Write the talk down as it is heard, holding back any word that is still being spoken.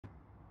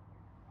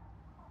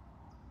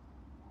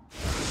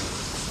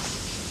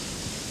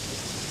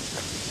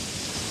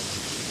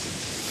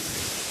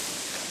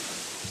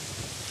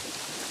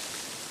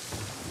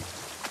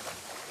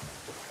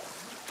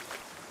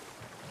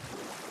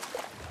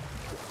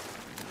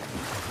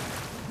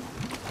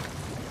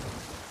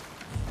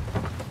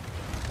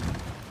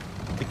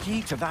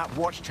key to that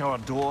Watchtower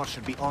door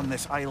should be on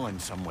this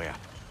island somewhere.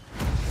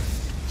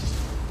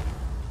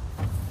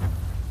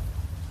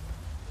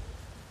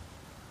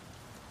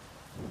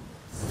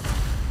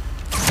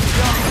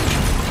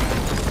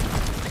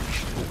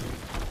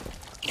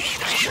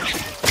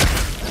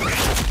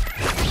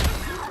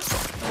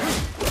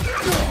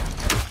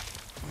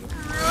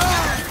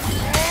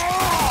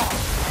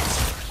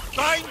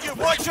 Find you!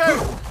 Watch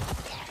out!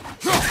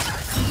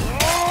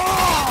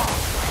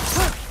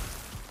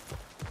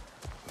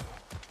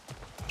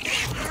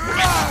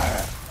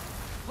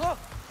 Look!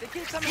 They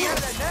keep coming out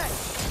of that net!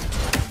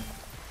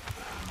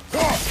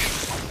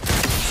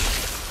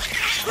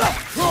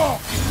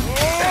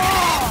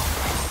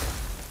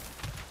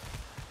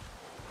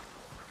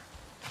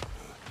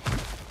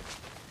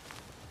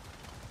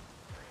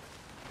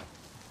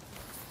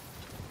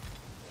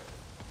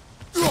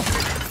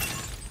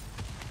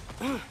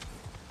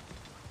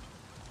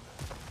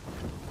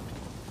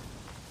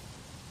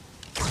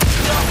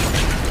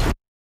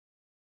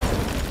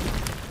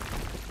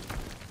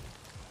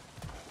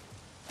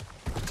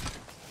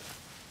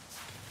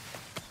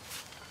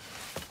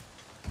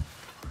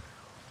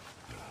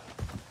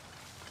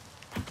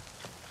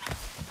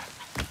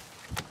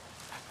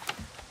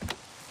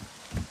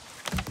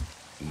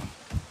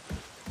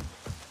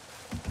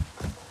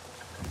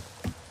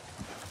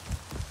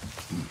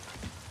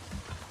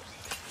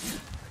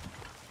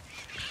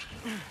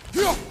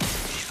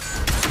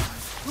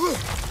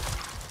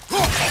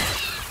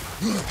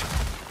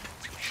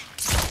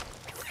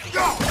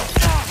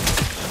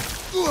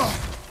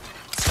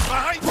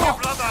 Behind you,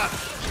 brother!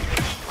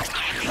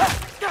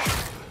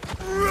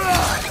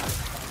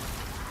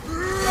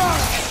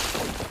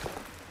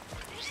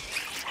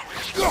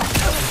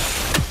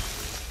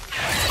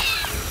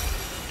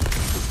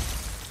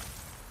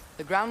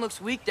 The ground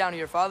looks weak down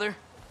here, Father.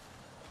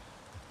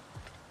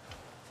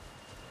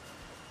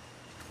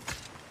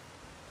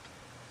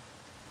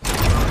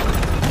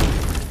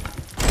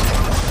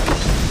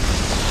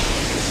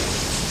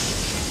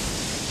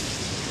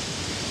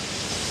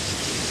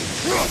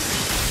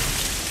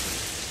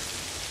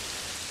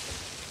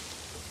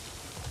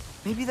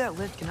 Maybe that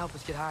lift can help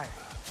us get higher.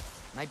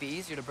 Might be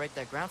easier to break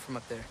that ground from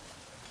up there.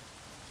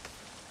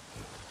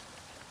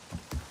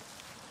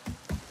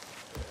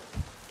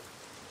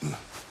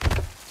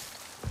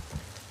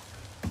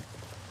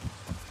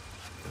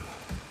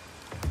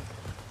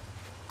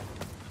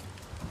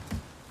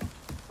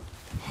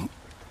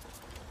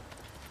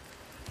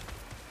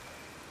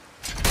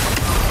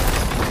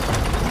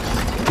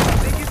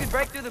 Think you could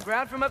break through the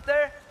ground from up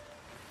there?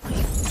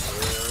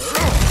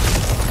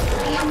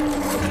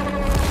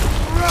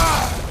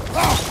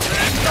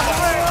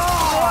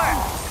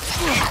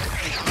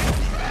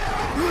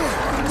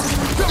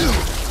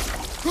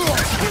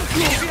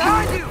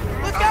 Behind you!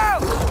 Look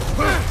out!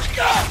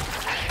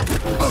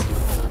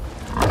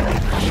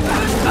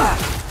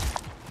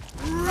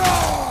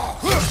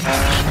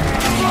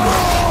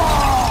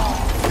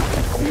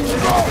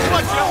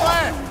 Watch your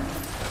left!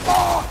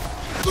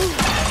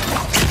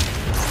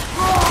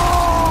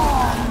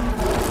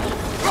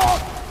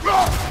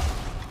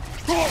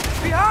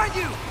 Behind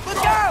you!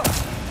 Look out!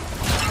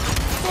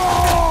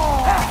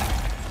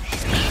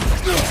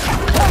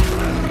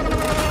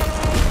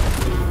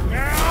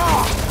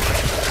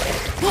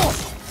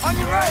 On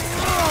your right!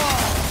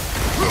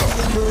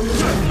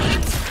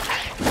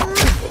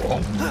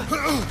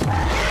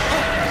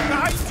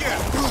 Behind you!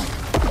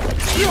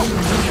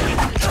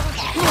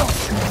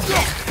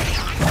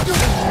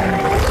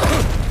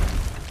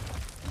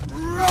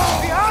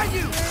 Behind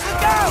you!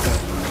 Look out!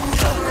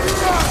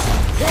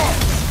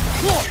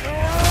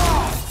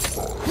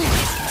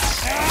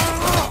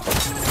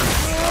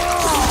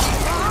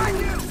 Behind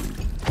you!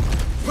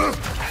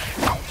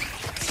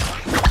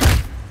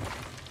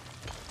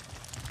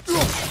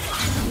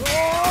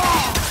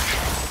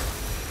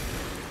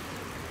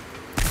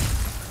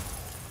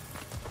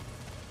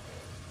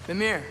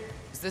 Mimir,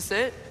 is this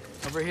it?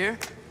 Over here?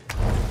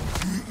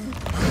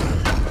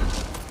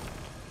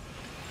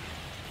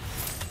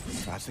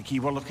 That's the key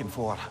we're looking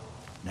for.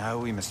 Now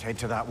we must head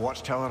to that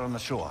watchtower on the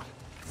shore.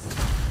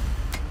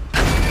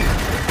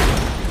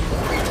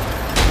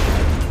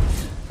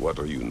 What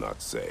are you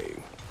not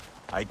saying?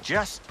 I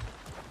just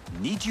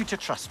need you to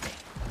trust me.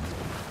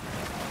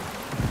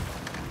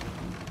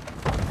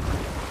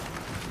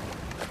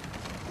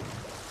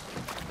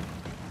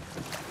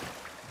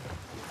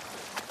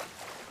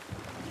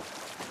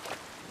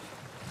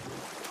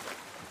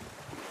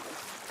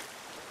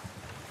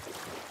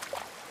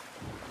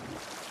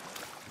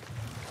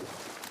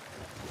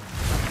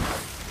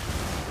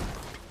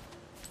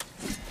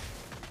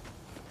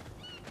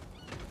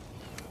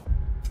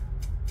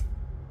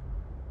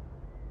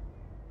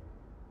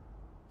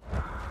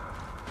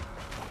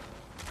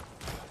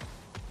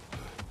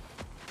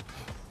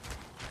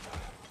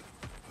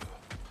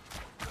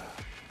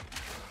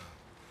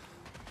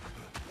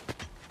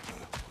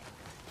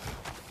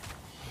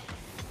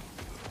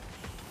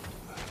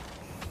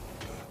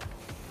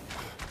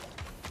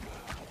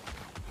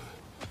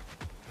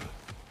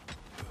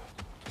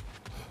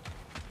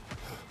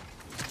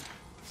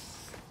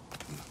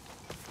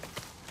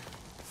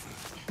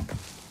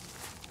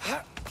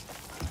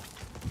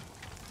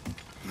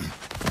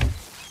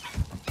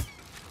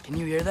 Can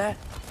you hear that?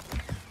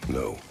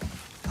 No.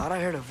 Thought I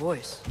heard a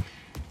voice.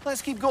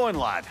 Let's keep going,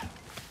 lad.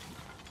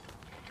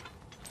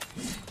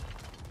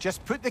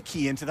 Just put the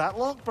key into that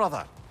lock,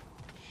 brother.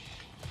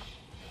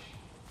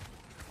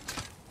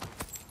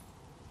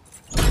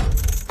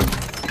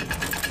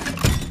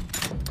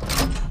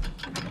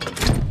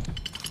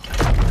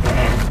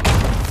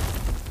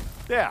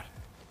 There.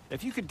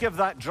 If you could give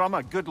that drum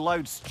a good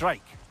loud strike.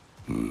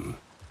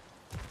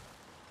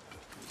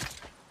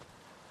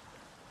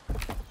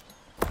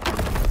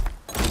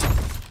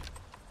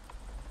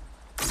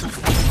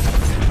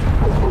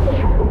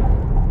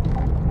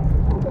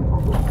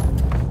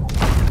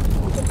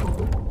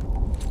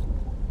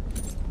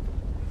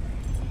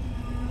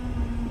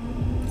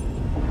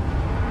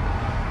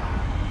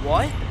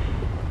 What?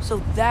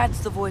 So that's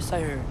the voice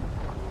I heard.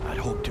 I'd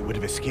hoped it would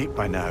have escaped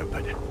by now,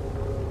 but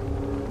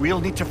we'll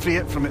need to free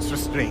it from its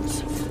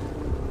restraints.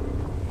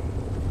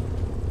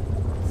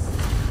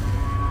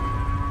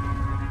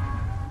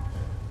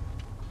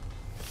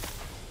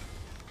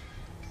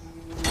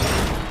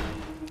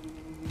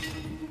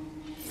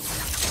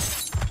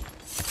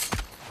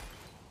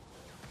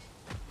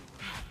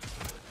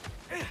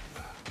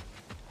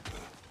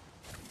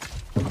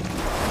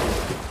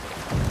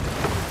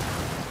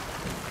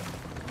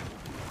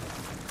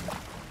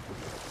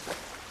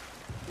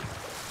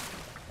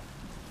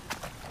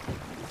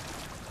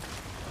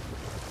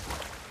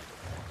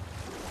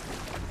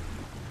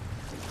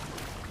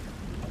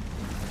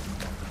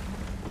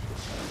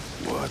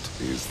 What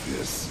is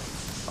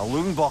this? A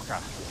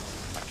Lyngbakr.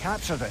 I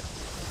captured it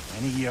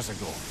many years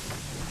ago.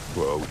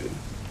 For Odin.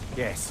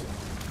 Yes.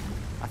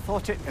 I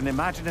thought it an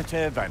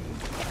imaginative and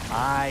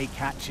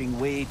eye-catching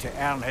way to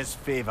earn his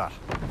favor.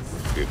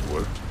 It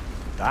worked.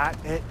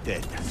 That it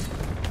did.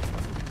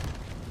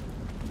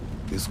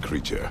 This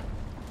creature,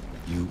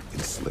 you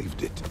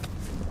enslaved it.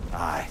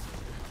 Aye.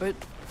 But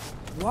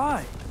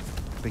why?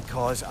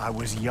 Because I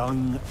was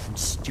young and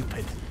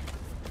stupid.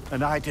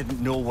 And I didn't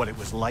know what it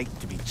was like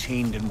to be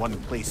chained in one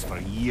place for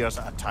years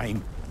at a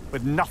time,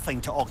 with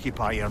nothing to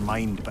occupy your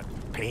mind but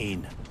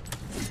pain.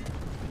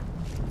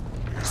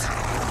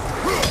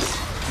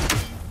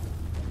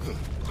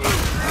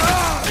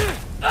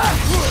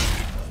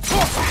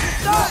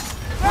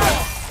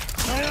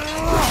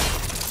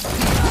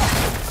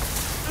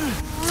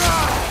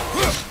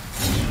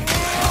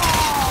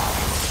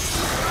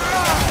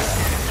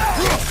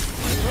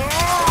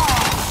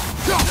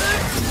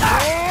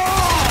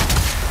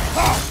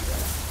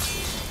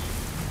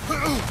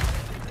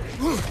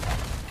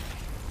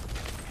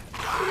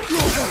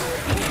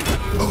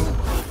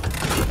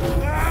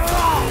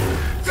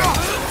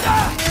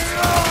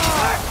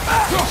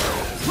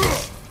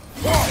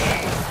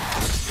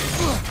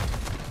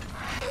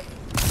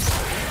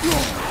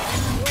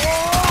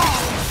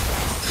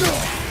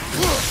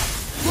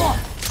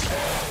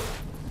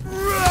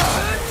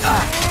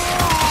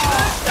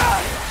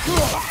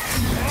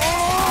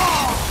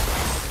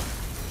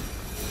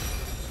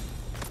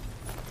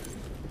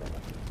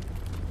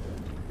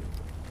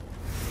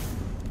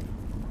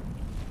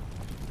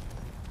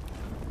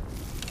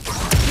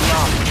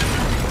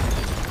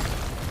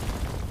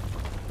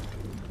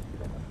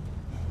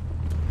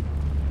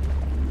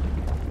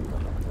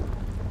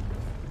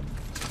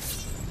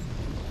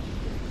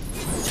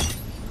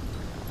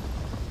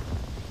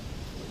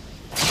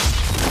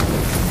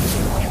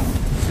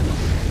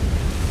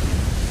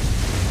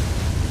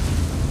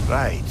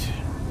 Right.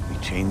 We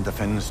chained the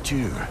Finns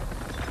too.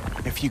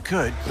 If you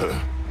could...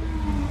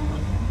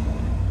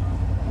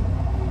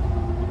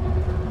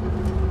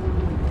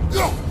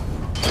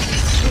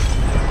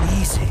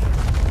 Easy.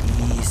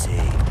 Easy.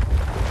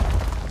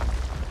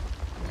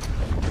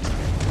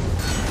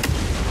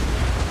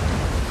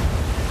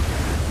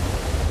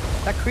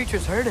 That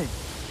creature's hurting.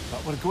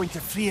 But we're going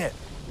to free it.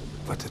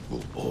 But it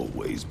will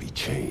always be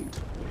chained.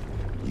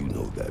 You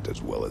know that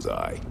as well as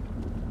I.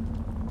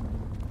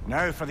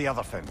 Now for the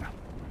other Finn.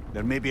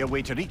 There may be a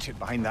way to reach it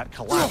behind that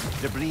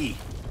collapsed debris.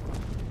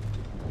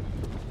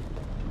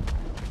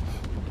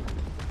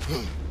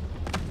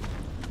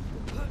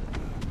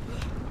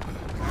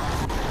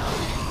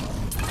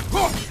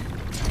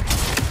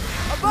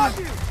 Above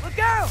you! Look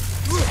out!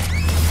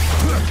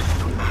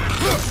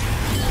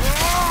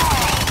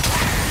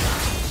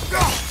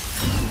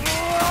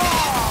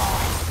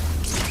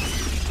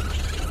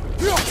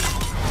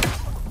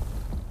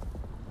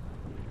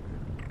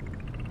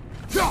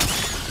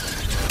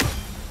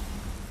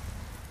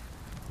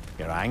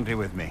 You're angry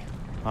with me,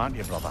 aren't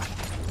you, brother?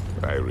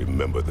 I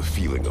remember the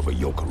feeling of a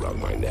yoke around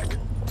my neck.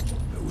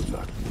 I would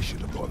not wish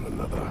it upon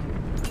another.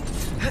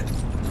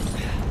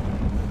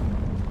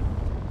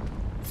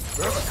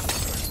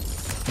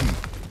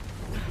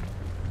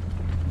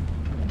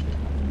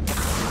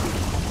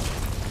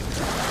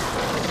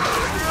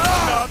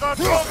 Another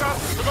Troga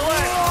to the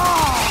left!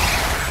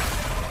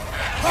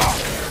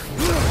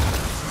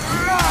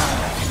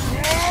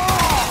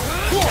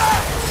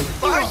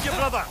 Behind you,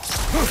 brother!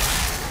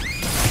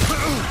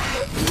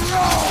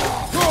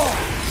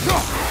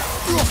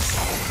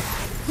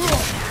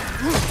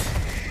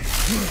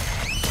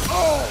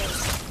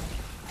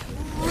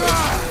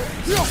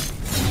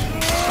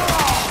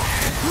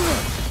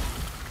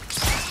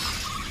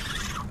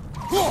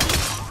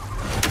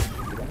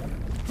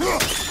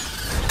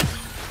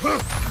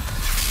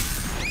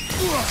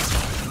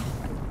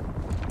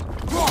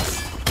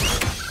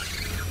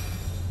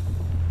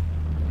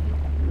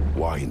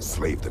 Why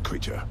enslave the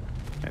creature?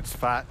 Its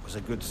fat was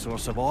a good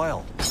source of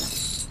oil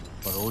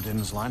for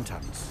Odin's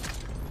lanterns.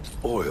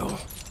 Oil.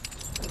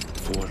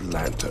 For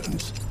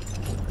lanterns.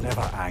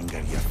 Whatever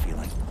anger you're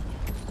feeling,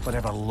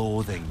 whatever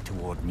loathing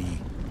toward me,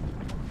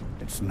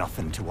 it's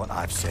nothing to what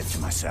I've said to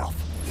myself.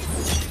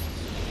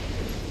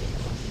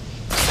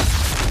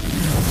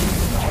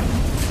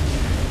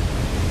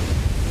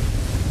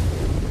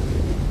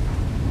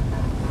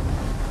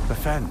 The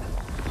Fin,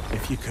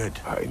 if you could.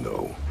 I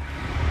know.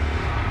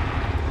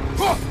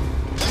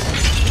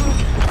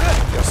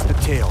 Just the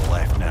tail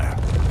left now.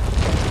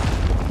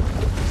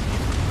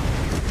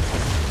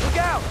 Look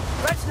out!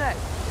 Rat's neck!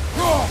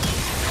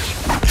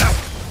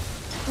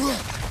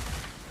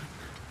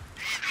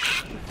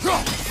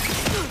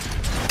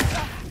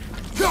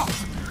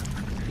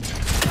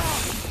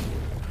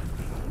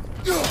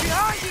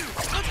 Behind you!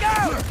 Look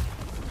out!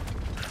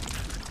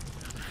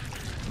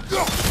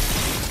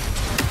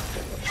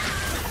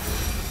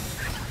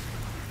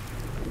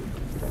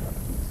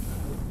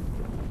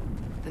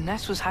 The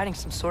nest was hiding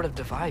some sort of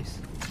device.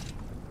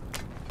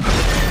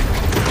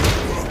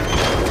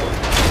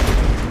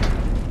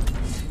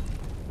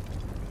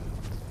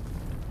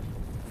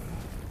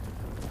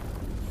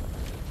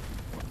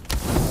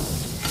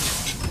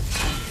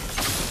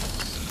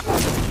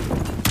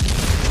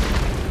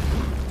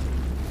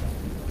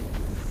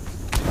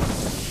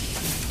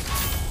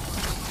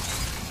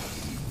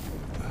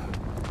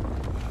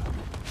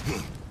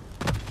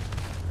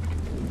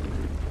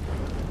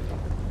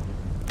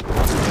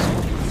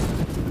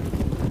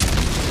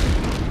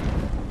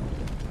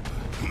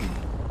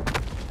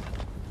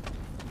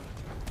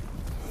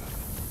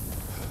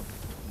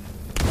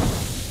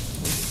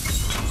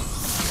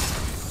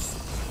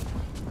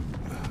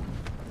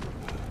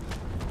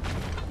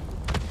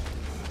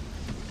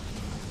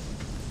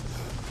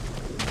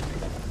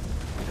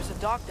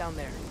 Dock down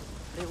there,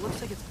 but it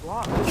looks like it's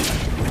blocked.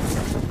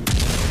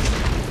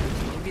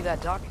 Maybe that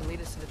dock can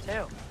lead us to the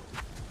tail.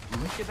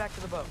 Let's get back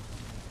to the boat.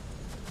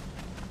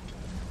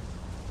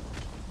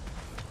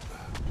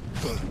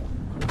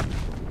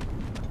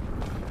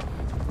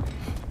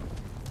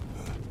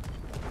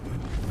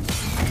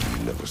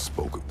 Never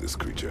spoke of this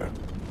creature.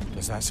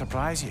 Does that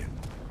surprise you?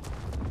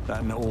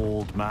 That an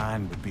old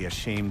man would be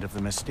ashamed of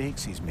the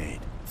mistakes he's made?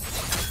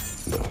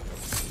 No.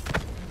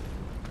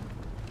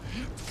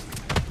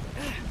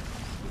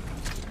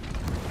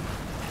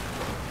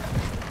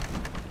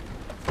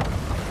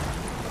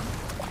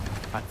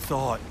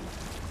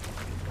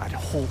 I'd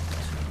hoped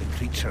the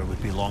creature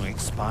would be long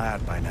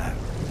expired by now.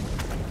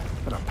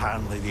 But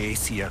apparently the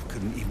Aesir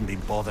couldn't even be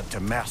bothered to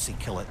mercy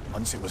kill it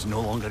once it was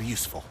no longer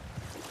useful.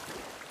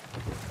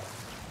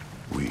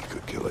 We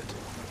could kill it.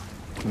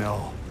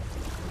 No.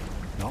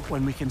 Not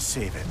when we can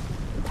save it.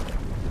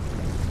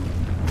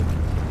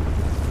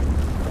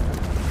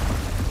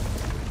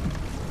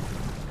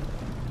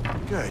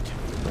 Good.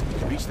 We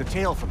can reach the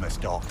tail from this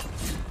dock.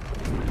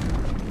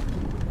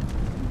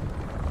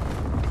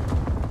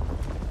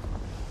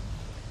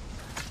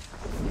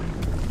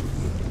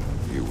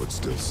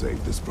 Still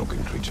save this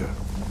broken creature.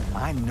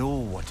 I know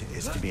what it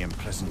is to be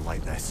imprisoned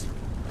like this.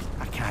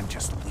 I can't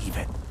just leave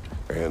it.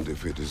 And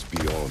if it is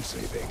beyond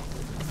saving?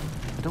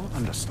 I don't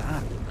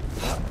understand.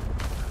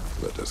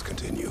 Let us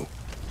continue.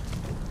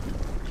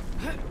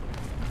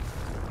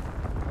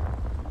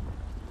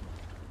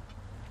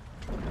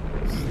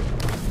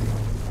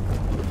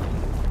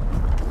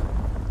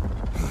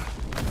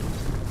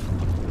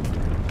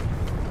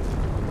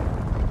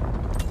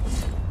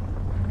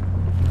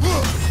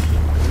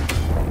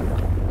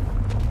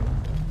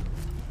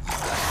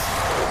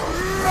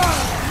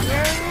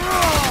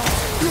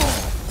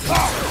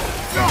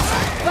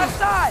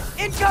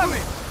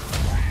 Incoming!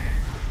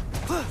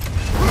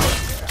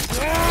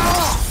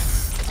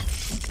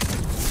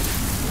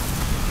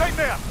 Right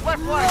there!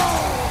 Left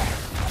flank!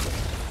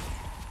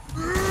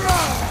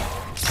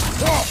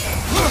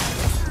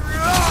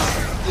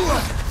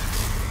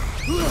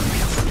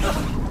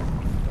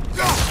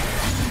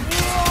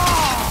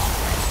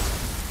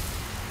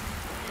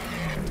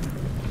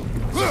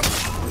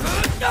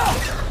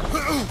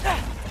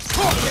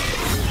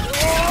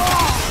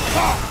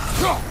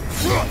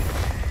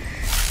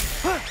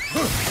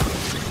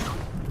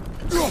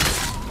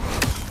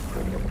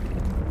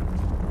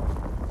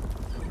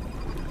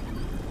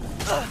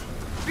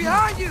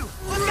 Behind you!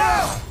 Look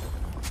out!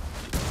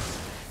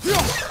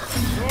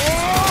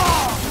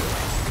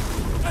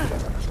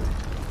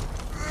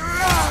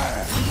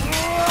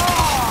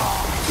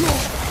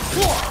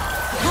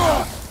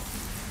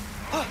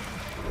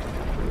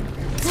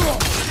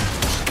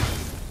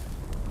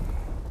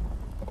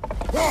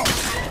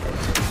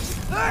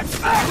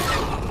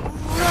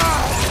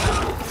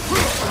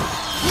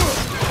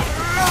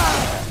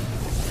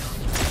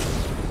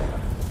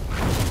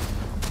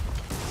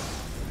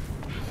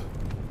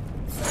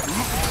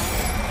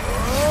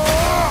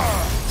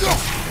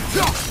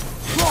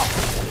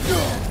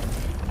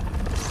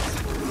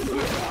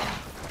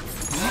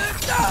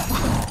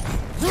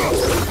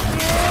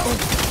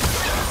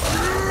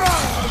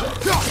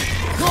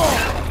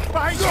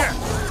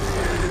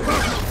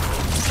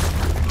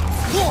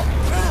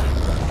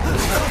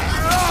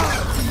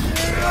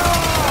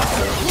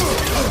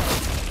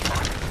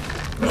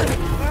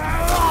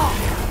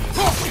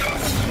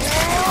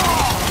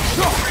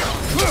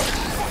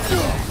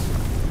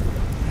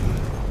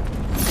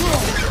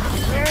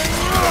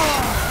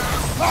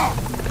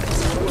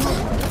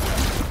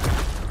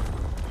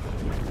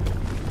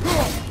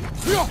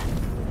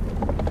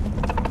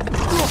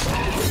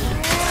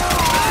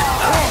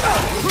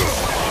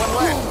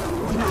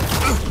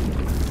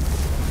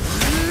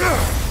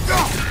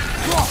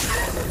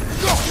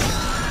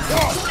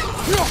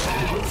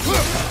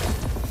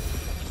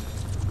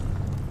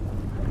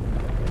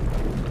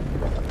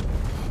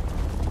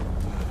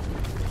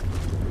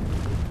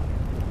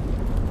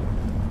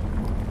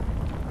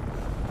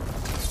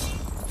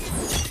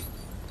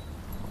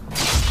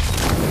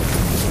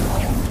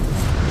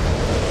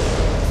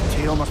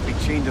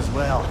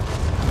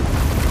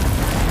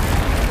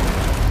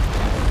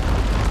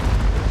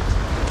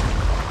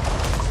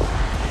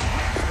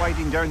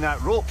 Sliding down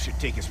that rope should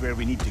take us where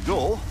we need to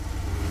go.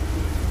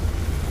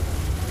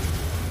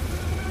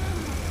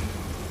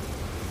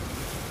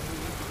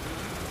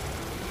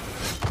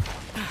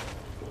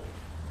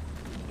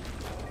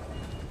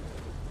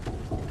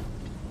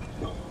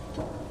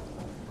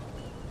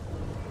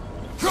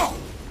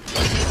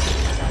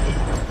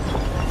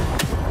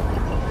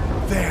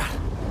 There!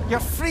 You're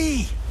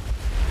free!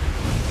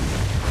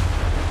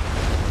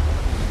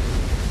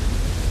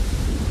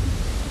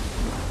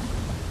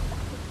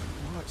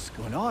 What's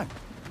going on?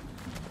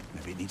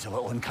 Maybe it needs a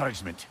little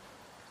encouragement.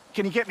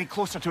 Can you get me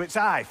closer to its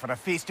eye for a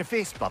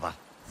face-to-face, brother?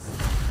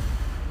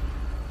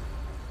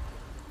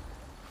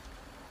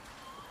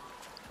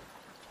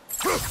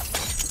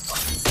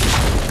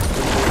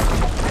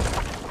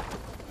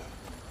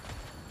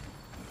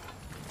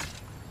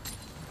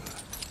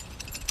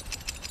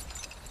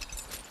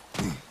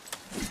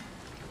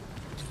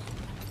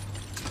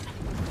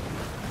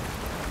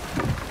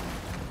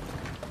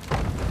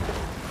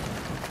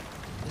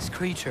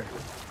 Creature.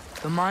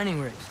 The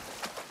mining rigs.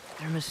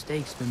 They're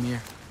mistakes,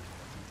 Mimir.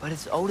 But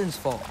it's Odin's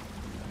fault.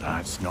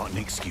 That's not an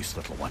excuse,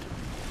 little one.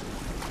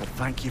 But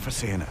thank you for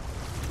saying it.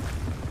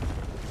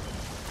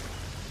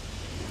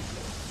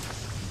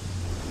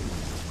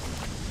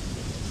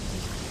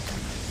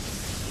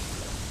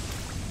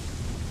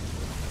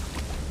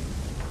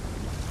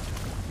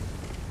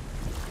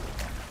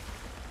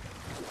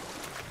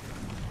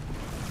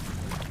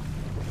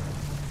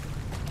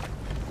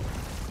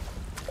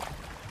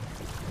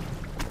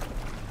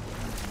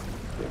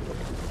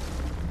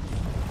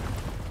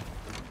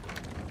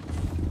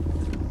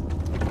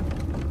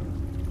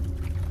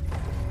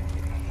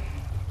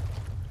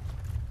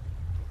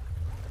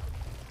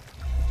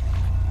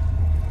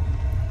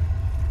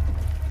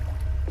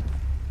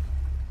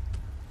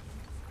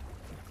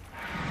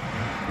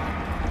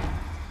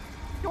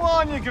 Come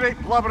on, you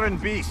great blubbering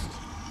beast!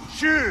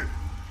 Shoo!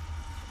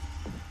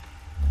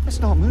 It's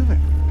not moving.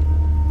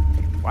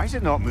 Why is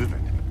it not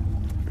moving?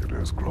 It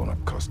has grown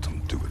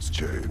accustomed to its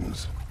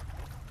chains.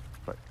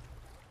 But...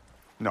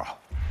 No.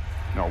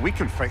 No, we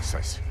can fix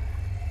this.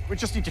 We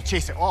just need to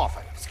chase it off.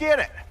 Scare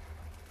it!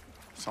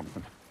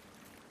 Something.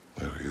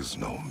 There is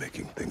no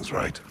making things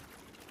right.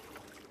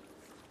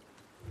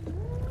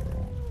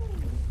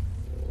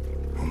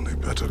 Only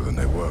better than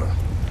they were.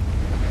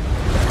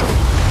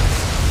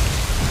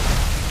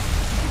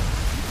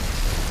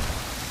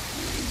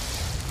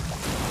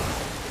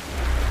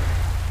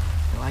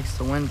 It likes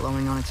the wind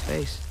blowing on its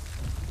face.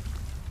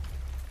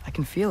 I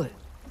can feel it.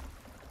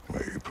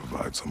 May you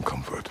provide some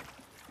comfort.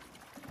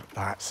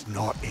 That's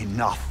not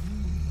enough.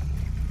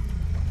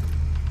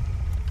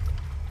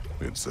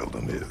 It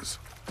seldom is.